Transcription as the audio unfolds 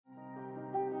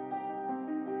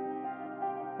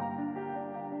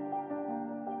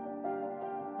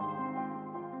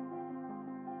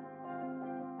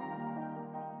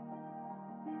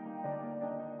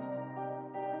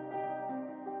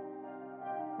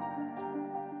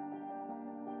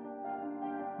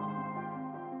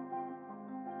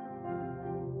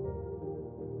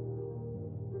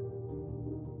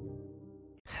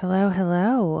Hello,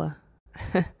 hello.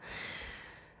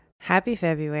 Happy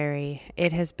February.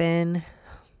 It has been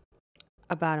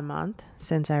about a month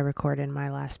since I recorded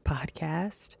my last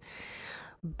podcast,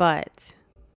 but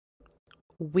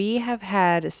we have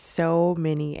had so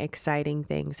many exciting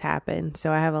things happen.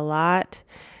 So I have a lot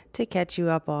to catch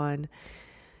you up on.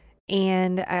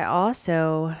 And I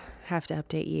also have to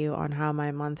update you on how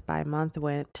my month by month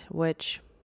went, which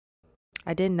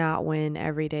I did not win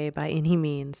every day by any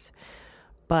means,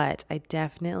 but I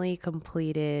definitely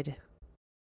completed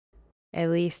at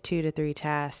least 2 to 3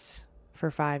 tasks for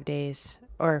 5 days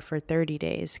or for 30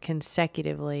 days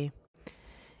consecutively.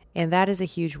 And that is a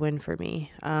huge win for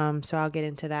me. So I'll get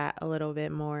into that a little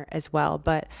bit more as well.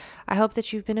 But I hope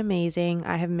that you've been amazing.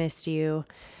 I have missed you.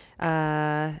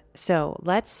 So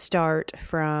let's start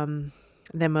from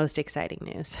the most exciting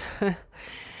news.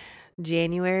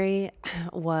 January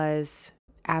was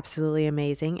absolutely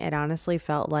amazing. It honestly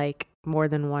felt like more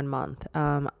than 1 month.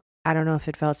 I don't know if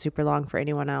it felt super long for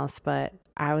anyone else, but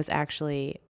I was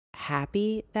actually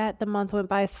happy that the month went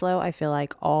by slow. I feel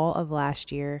like all of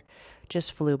last year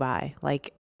just flew by.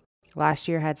 Like last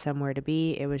year had somewhere to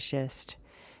be. It was just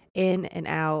in and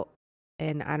out,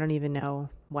 and I don't even know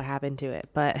what happened to it.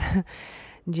 But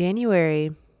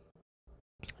January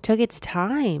took its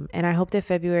time, and I hope that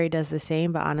February does the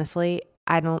same. But honestly,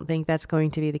 I don't think that's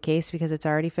going to be the case because it's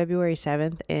already February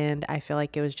 7th, and I feel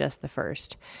like it was just the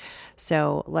first.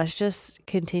 So let's just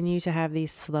continue to have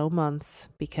these slow months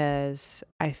because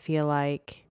I feel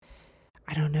like,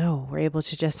 I don't know, we're able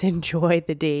to just enjoy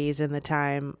the days and the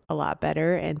time a lot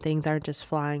better, and things aren't just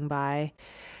flying by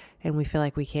and we feel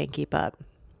like we can't keep up.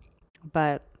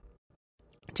 But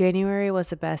January was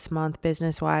the best month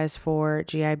business-wise for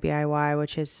GIBIY,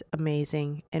 which is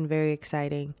amazing and very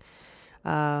exciting.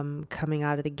 Coming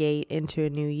out of the gate into a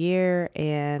new year,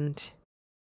 and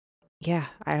yeah,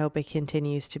 I hope it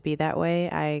continues to be that way.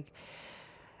 I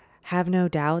have no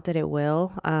doubt that it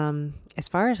will. As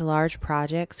far as large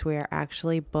projects, we are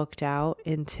actually booked out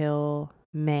until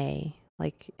May,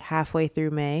 like halfway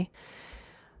through May,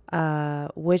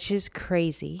 which is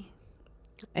crazy.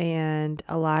 And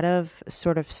a lot of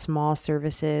sort of small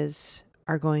services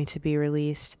are going to be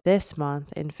released this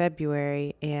month in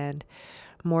February, and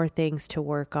more things to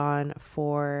work on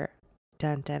for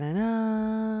dun, dun, dun,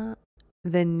 dun,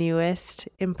 the newest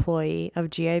employee of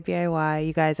GIBIY.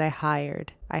 You guys, I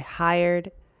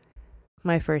hired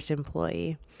my first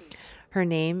employee. Her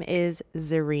name is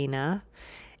Zarina,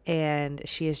 and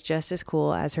she is just as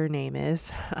cool as her name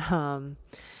is.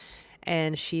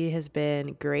 And she has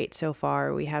been great so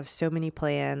far. We have so many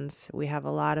plans. We have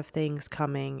a lot of things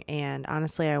coming. And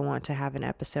honestly, I want to have an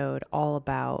episode all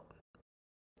about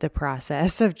the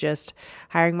process of just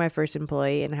hiring my first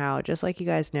employee and how, just like you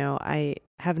guys know, I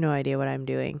have no idea what I'm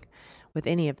doing with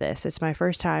any of this. It's my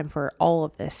first time for all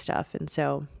of this stuff. And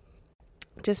so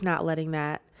just not letting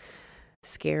that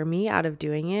scare me out of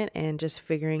doing it and just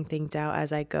figuring things out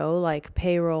as I go, like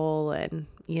payroll and,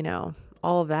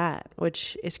 all of that,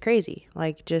 which is crazy.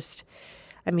 Like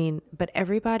but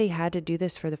everybody had to do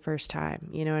this for the first time.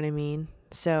 You know what I mean?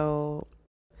 So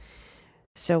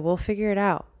we'll figure it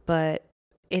out. But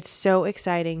it's so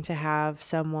exciting to have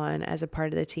someone as a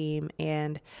part of the team.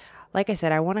 And like I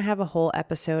said, I want to have a whole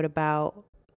episode about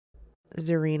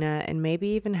Zarina and maybe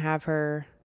even have her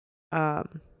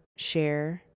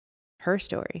share her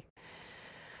story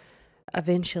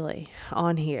eventually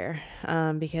on here,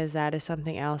 because that is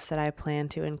something else that I plan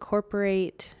to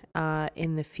incorporate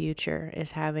in the future,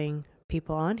 is having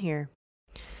people on here.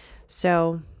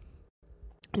 So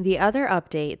the other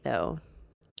update, though,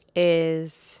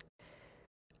 is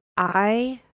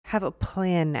I have a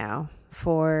plan now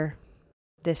for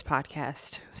this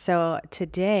podcast. So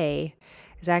today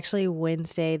is actually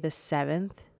Wednesday the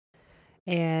 7th,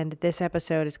 and this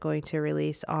episode is going to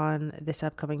release on this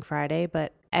upcoming Friday.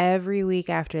 But every week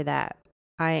after that,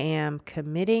 I am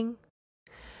committing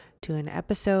to an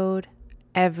episode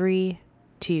every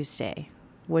Tuesday,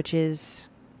 which is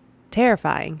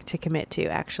terrifying to commit to,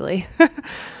 actually.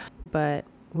 But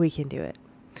we can do it.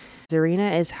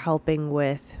 Zarina is helping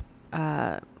with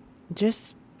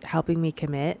just helping me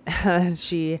commit.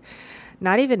 She,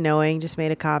 not even knowing, just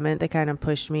made a comment that kind of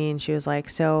pushed me, and she was like,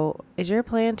 "So is your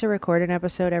plan to record an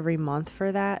episode every month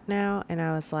for that now?" And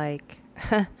I was like,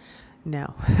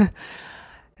 no,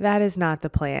 that is not the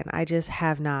plan. I just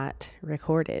have not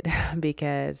recorded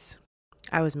because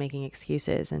I was making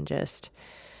excuses and just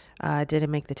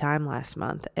didn't make the time last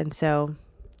month. And so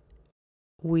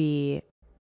we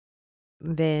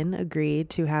then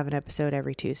agreed to have an episode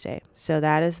every Tuesday. So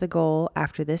that is the goal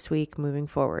after this week moving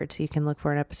forward. So you can look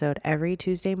for an episode every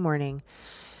Tuesday morning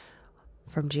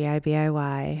from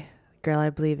GIBIY, Girl, I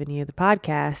Believe in You, the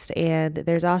podcast. And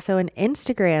there's also an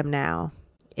Instagram now.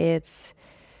 It's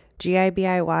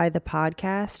GIBIY, the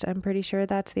podcast. I'm pretty sure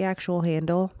that's the actual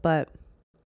handle, but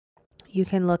you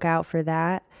can look out for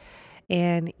that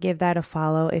and give that a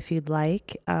follow if you'd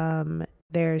like.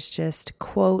 There's just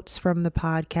quotes from the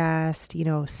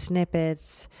podcast,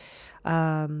 snippets,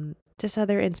 just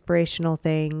other inspirational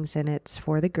things. And it's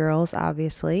for the girls,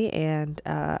 obviously. And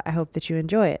I hope that you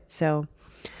enjoy it. So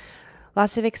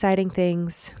lots of exciting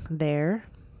things there.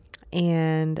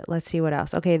 And let's see what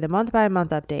else. Okay, the month by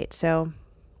month update. So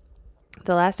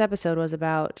the last episode was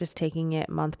about just taking it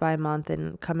month by month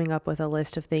and coming up with a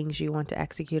list of things you want to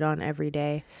execute on every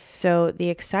day. So the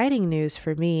exciting news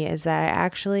for me is that I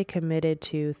actually committed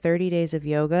to 30 days of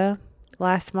yoga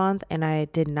last month and I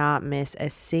did not miss a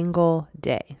single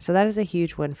day. So that is a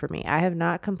huge win for me. I have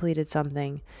not completed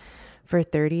something for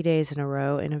 30 days in a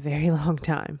row in a very long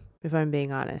time, if I'm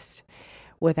being honest,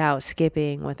 without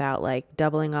skipping, without like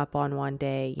doubling up on one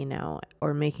day,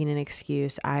 or making an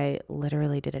excuse. I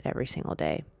literally did it every single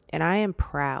day. And I am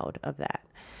proud of that.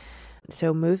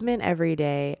 So movement every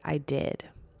day, I did.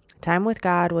 Time with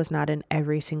God was not an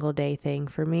every single day thing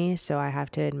for me. So I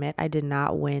have to admit, I did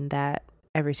not win that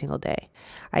every single day.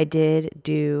 I did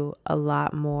do a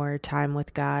lot more time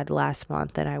with God last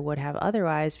month than I would have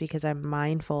otherwise because I'm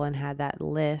mindful and had that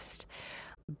list,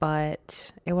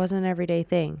 but it wasn't an everyday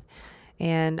thing.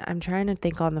 And I'm trying to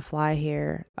think on the fly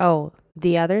here. Oh,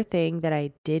 the other thing that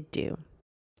I did do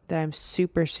that I'm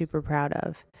super, super proud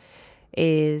of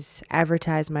is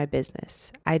advertise my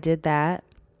business. I did that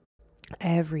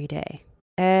every day,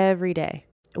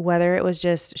 whether it was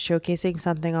just showcasing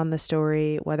something on the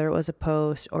story, whether it was a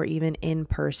post or even in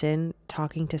person,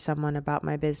 talking to someone about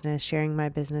my business, sharing my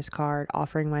business card,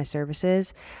 offering my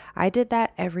services. I did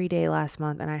that every day last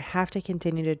month, and I have to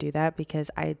continue to do that because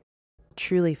I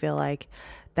truly feel like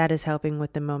that is helping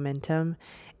with the momentum.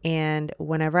 And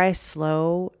whenever I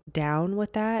slow down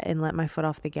with that and let my foot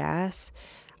off the gas,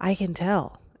 I can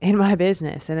tell in my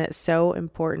business, and it's so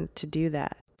important to do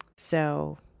that.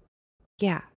 So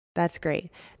yeah, that's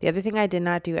great. The other thing I did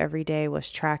not do every day was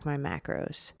track my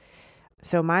macros.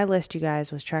 So my list, you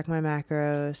guys, was track my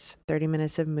macros, 30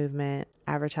 minutes of movement,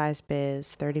 advertise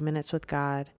biz, 30 minutes with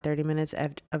God, 30 minutes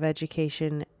of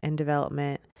education and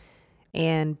development,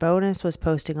 and bonus was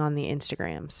posting on the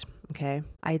Instagrams. Okay.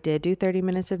 I did do 30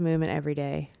 minutes of movement every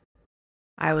day.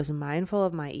 I was mindful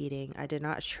of my eating. I did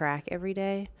not track every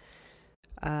day.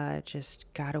 Just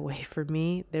got away from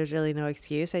me. There's really no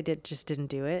excuse. I just didn't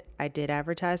do it. I did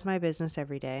advertise my business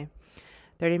every day.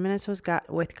 30 minutes with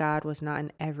God was not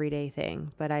an everyday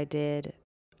thing, but I did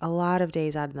a lot of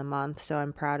days out of the month. So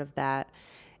I'm proud of that.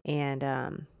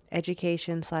 And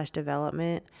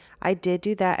education/development, I did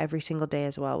do that every single day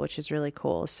as well, which is really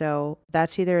cool. So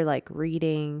that's either like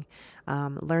reading,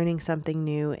 learning something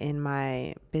new in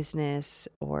my business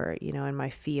or, in my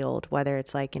field, whether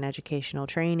it's like an educational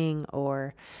training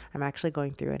or I'm actually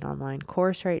going through an online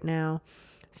course right now.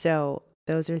 So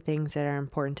those are things that are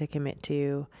important to commit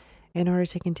to in order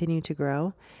to continue to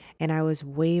grow. And I was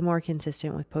way more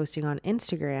consistent with posting on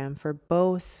Instagram for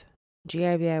both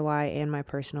GIBIY and my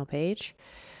personal page,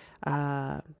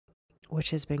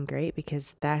 which has been great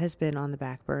because that has been on the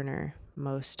back burner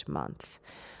most months.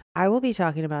 I will be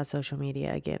talking about social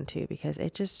media again too, because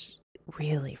it just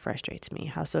really frustrates me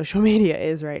how social media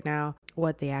is right now,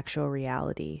 what the actual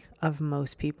reality of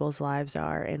most people's lives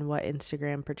are and what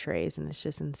Instagram portrays. And it's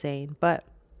just insane, but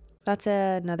that's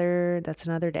another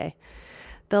day.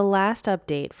 The last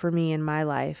update for me in my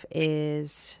life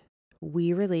is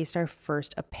we released our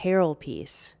first apparel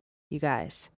piece. You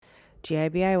guys,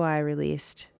 GIBIY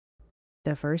released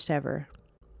the first ever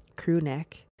crew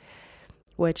neck,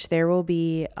 which there will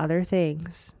be other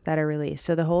things that are released.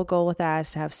 So the whole goal with that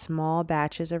is to have small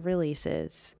batches of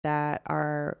releases that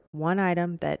are one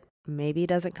item that maybe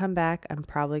doesn't come back. I'm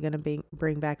probably going to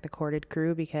bring back the corded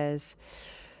crew because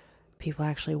people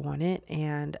actually want it,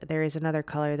 and there is another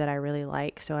color that I really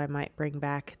like, so I might bring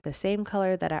back the same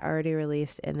color that I already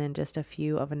released and then just a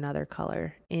few of another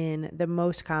color in the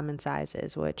most common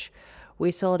sizes, which we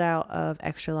sold out of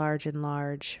extra large and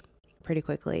large pretty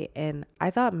quickly. And I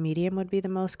thought medium would be the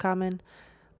most common,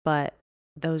 but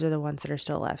those are the ones that are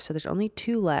still left. So there's only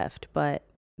 2 left, but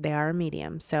they are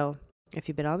medium. So if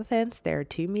you've been on the fence, there are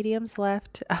 2 mediums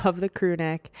left of the crew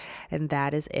neck, and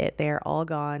that is it. They are all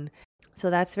gone. So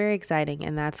that's very exciting,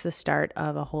 and that's the start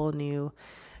of a whole new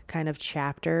kind of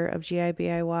chapter of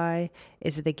GIBIY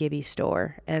is the Gibby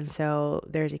store. And so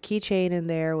there's a keychain in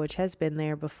there, which has been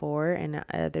there before, and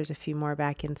there's a few more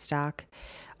back in stock.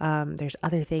 There's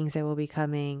other things that will be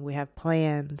coming. We have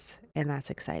plans, and that's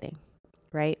exciting.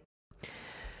 right?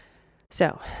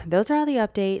 So those are all the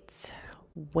updates.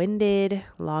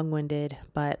 Long-winded,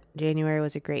 but January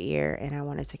was a great year and I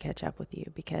wanted to catch up with you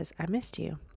because I missed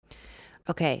you.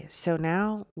 Okay, so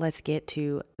now let's get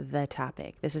to the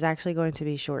topic. This is actually going to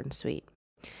be short and sweet.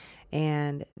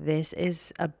 And this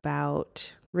is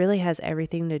about, really has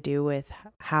everything to do with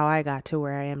how I got to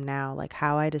where I am now, like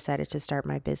how I decided to start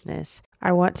my business.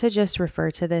 I want to just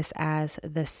refer to this as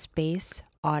the Space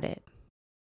Audit.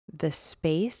 The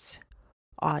Space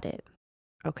Audit.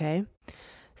 Okay.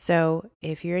 So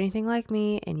if you're anything like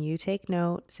me and you take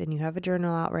notes and you have a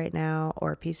journal out right now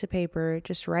or a piece of paper,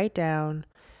 just write down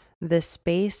the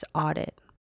Space Audit.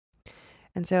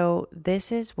 And so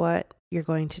this is what you're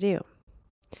going to do.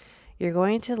 You're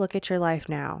going to look at your life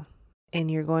now and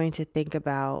you're going to think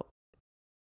about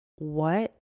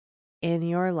what in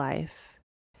your life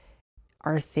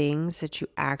are things that you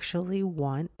actually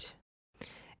want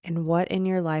and what in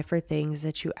your life are things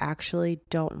that you actually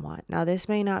don't want. Now, this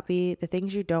may not be, the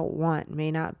things you don't want may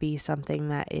not be something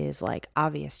that is like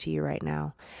obvious to you right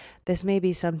now. This may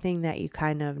be something that you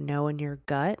kind of know in your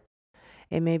gut.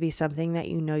 It may be something that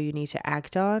you know you need to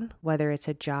act on, whether it's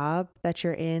a job that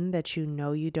you're in that you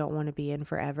know you don't want to be in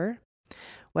forever,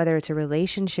 whether it's a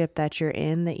relationship that you're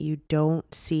in that you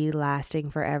don't see lasting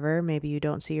forever. Maybe you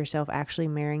don't see yourself actually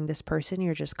marrying this person.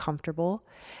 You're just comfortable.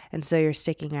 And so you're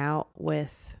sticking out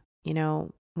with,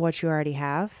 what you already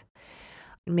have.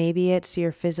 Maybe it's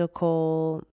your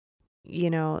physical,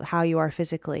 how you are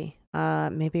physically.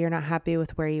 Maybe you're not happy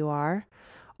with where you are,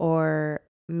 or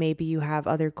maybe you have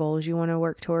other goals you want to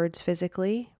work towards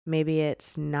physically. Maybe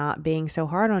it's not being so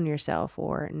hard on yourself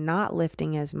or not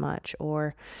lifting as much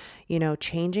or,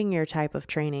 changing your type of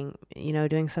training,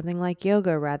 doing something like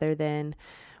yoga rather than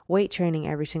weight training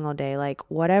every single day. Like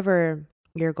whatever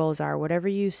your goals are, whatever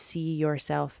you see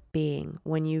yourself being,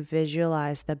 when you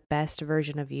visualize the best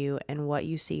version of you and what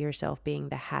you see yourself being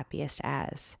the happiest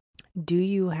as, do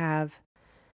you have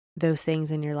those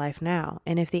things in your life now?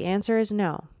 And if the answer is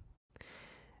no,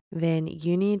 then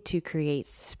you need to create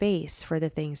space for the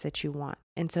things that you want.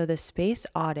 And so the space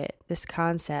audit, this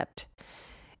concept,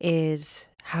 is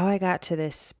how I got to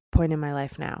this point in my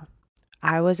life now.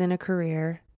 I was in a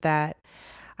career that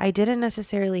I didn't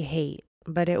necessarily hate,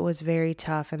 but it was very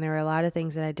tough. And there were a lot of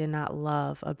things that I did not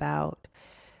love about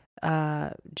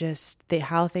how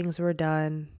things were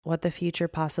done, what the future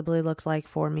possibly looked like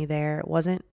for me there. It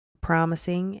wasn't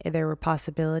promising. There were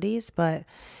possibilities, but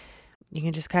you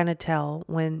can just kind of tell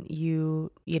when you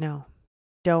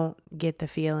don't get the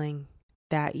feeling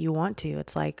that you want to.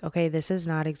 It's like, okay, this is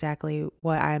not exactly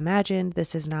what I imagined.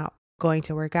 This is not going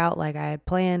to work out like I had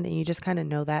planned. And you just kind of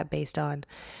know that based on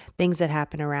things that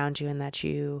happen around you and that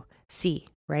you see,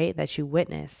 right? That you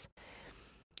witness.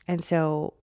 And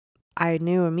so I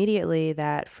knew immediately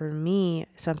that for me,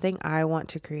 something I want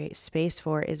to create space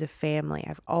for is a family.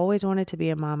 I've always wanted to be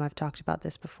a mom. I've talked about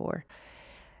this before.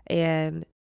 And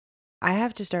I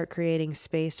have to start creating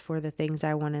space for the things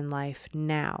I want in life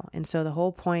now. And so the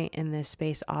whole point in this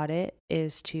space audit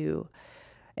is to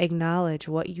acknowledge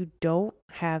what you don't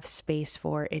have space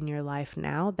for in your life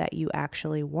now that you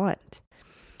actually want.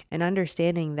 And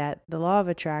understanding that the law of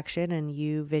attraction and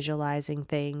you visualizing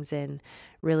things and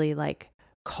really like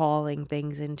calling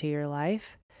things into your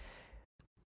life,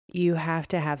 you have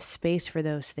to have space for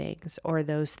those things or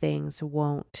those things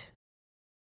won't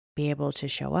be able to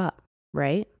show up,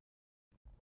 right?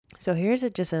 So here's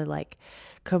just a like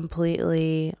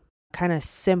completely kind of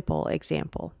simple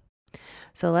example.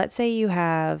 So let's say you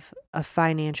have a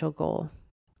financial goal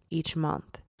each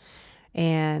month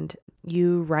and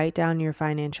you write down your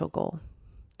financial goal.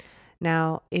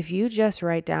 Now, if you just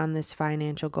write down this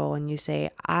financial goal and you say,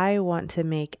 I want to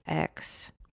make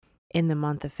X in the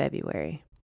month of February,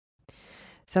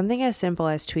 something as simple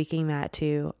as tweaking that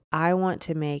to, I want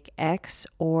to make X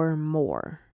or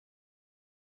more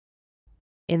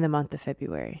in the month of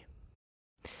February.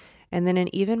 And then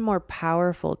an even more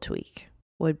powerful tweak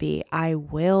would be, I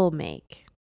will make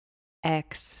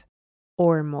X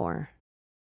or more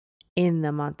in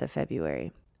the month of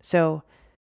February. So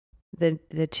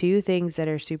the two things that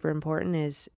are super important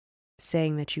is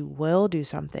saying that you will do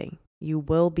something, you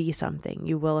will be something,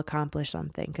 you will accomplish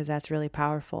something, because that's really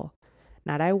powerful.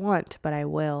 Not I want, but I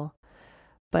will.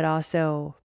 But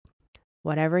also,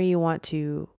 whatever you want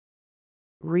to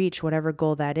reach, whatever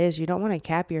goal that is, you don't want to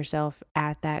cap yourself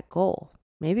at that goal.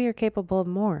 Maybe you're capable of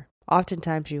more.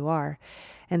 Oftentimes you are.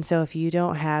 And so if you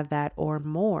don't have that or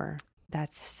more,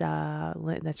 that's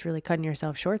really cutting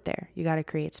yourself short there. You got to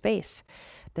create space.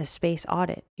 The space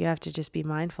audit. You have to just be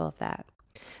mindful of that.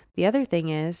 The other thing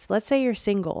is, let's say you're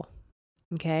single,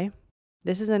 okay?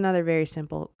 This is another very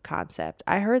simple concept.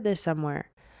 I heard this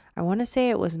somewhere. I want to say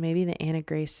it was maybe the Anna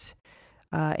Grace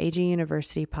AG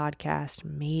University podcast.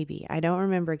 Maybe. I don't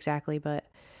remember exactly, but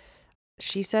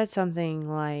she said something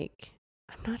like,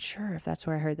 I'm not sure if that's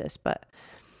where I heard this, but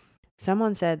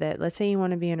someone said that let's say you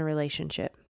want to be in a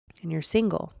relationship and you're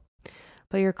single,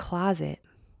 but your closet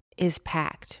is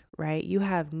packed, right? You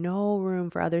have no room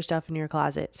for other stuff in your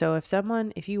closet. So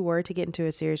if you were to get into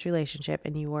a serious relationship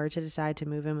and you were to decide to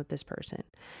move in with this person,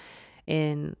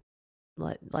 and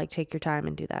take your time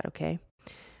and do that, okay?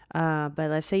 But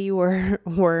let's say you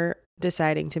were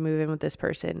deciding to move in with this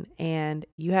person and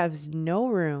you have no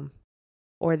room,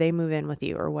 or they move in with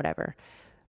you or whatever.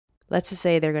 Let's just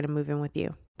say they're going to move in with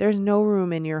you. There's no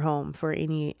room in your home for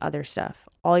any other stuff.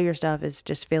 All your stuff is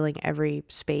just filling every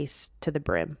space to the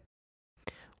brim.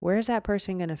 Where is that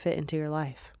person going to fit into your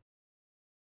life?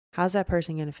 How's that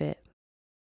person going to fit?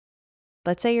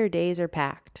 Let's say your days are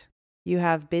packed. You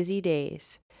have busy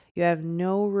days. You have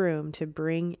no room to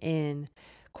bring in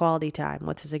quality time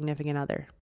with a significant other.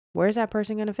 Where's that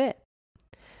person going to fit?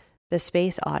 The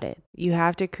space audit. You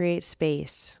have to create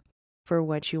space for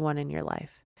what you want in your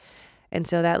life. And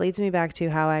so that leads me back to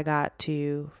how I got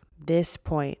to this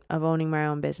point of owning my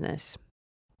own business.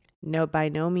 No, by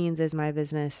no means is my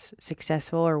business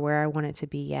successful or where I want it to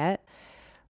be yet,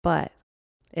 but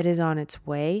it is on its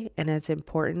way, and it's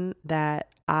important that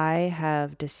I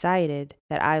have decided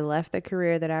that I left the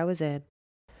career that I was in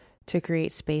to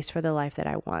create space for the life that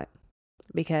I want.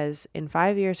 Because in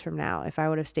 5 years from now, if I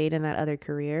would have stayed in that other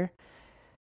career,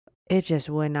 it just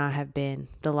would not have been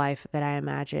the life that I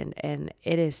imagined. And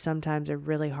it is sometimes a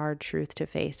really hard truth to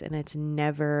face, and it's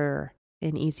never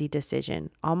an easy decision,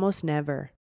 almost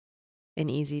never an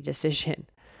easy decision.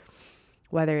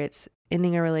 Whether it's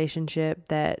ending a relationship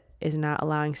that is not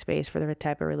allowing space for the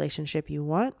type of relationship you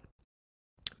want.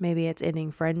 Maybe it's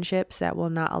ending friendships that will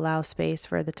not allow space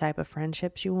for the type of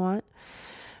friendships you want.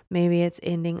 Maybe it's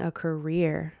ending a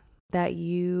career that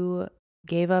you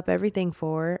gave up everything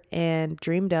for and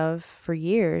dreamed of for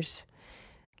years,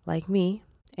 like me,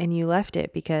 and you left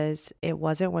it because it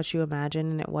wasn't what you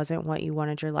imagined and it wasn't what you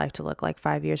wanted your life to look like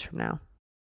 5 years from now.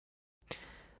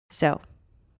 So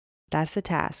that's the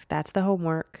task. That's the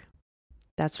homework.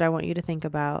 That's what I want you to think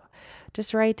about.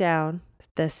 Just write down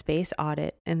the space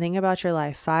audit and think about your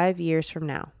life 5 years from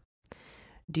now.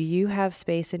 Do you have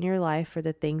space in your life for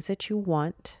the things that you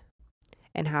want?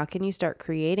 And how can you start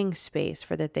creating space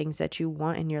for the things that you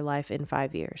want in your life in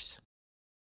 5 years?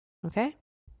 Okay?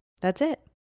 That's it.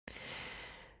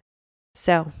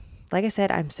 So, like I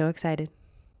said, I'm so excited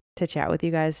to chat with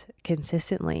you guys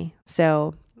consistently.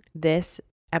 So, this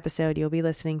episode, you'll be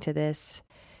listening to this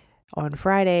on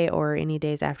Friday or any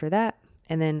days after that.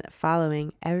 And then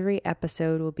following, every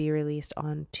episode will be released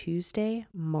on Tuesday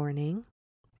morning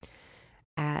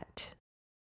at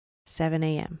 7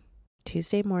 a.m.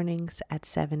 Tuesday mornings at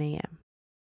 7 a.m.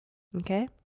 Okay?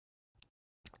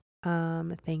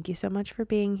 Thank you so much for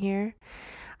being here.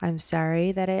 I'm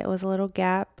sorry that it was a little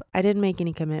gap. I didn't make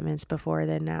any commitments before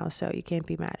then now, so you can't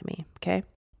be mad at me, okay?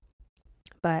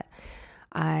 But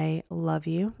I love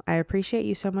you. I appreciate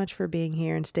you so much for being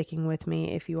here and sticking with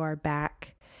me. If you are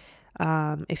back,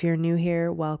 if you're new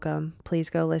here, welcome. Please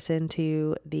go listen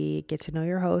to the Get to Know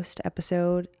Your Host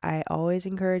episode. I always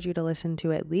encourage you to listen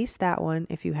to at least that one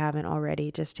if you haven't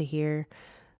already, just to hear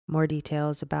more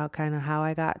details about kind of how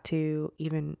I got to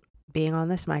even being on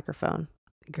this microphone.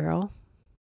 Girl,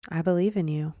 I believe in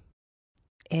you,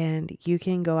 and you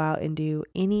can go out and do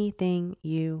anything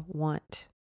you want.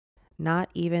 Not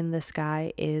even the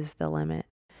sky is the limit.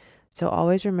 So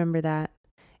always remember that.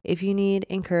 If you need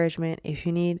encouragement, if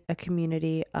you need a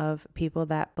community of people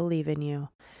that believe in you,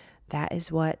 that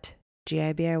is what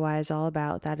GIBIY is all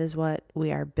about. That is what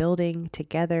we are building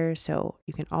together. So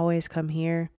you can always come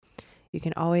here. You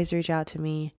can always reach out to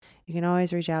me. You can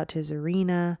always reach out to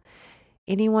Zarina,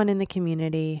 anyone in the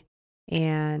community,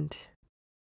 and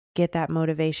get that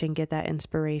motivation, get that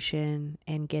inspiration,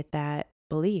 and get that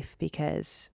belief,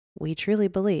 because we truly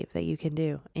believe that you can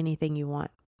do anything you want.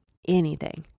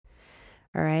 Anything.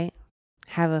 All right?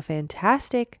 Have a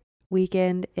fantastic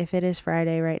weekend if it is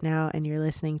Friday right now and you're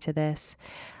listening to this.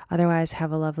 Otherwise,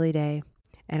 have a lovely day,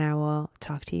 and I will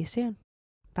talk to you soon.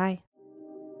 Bye.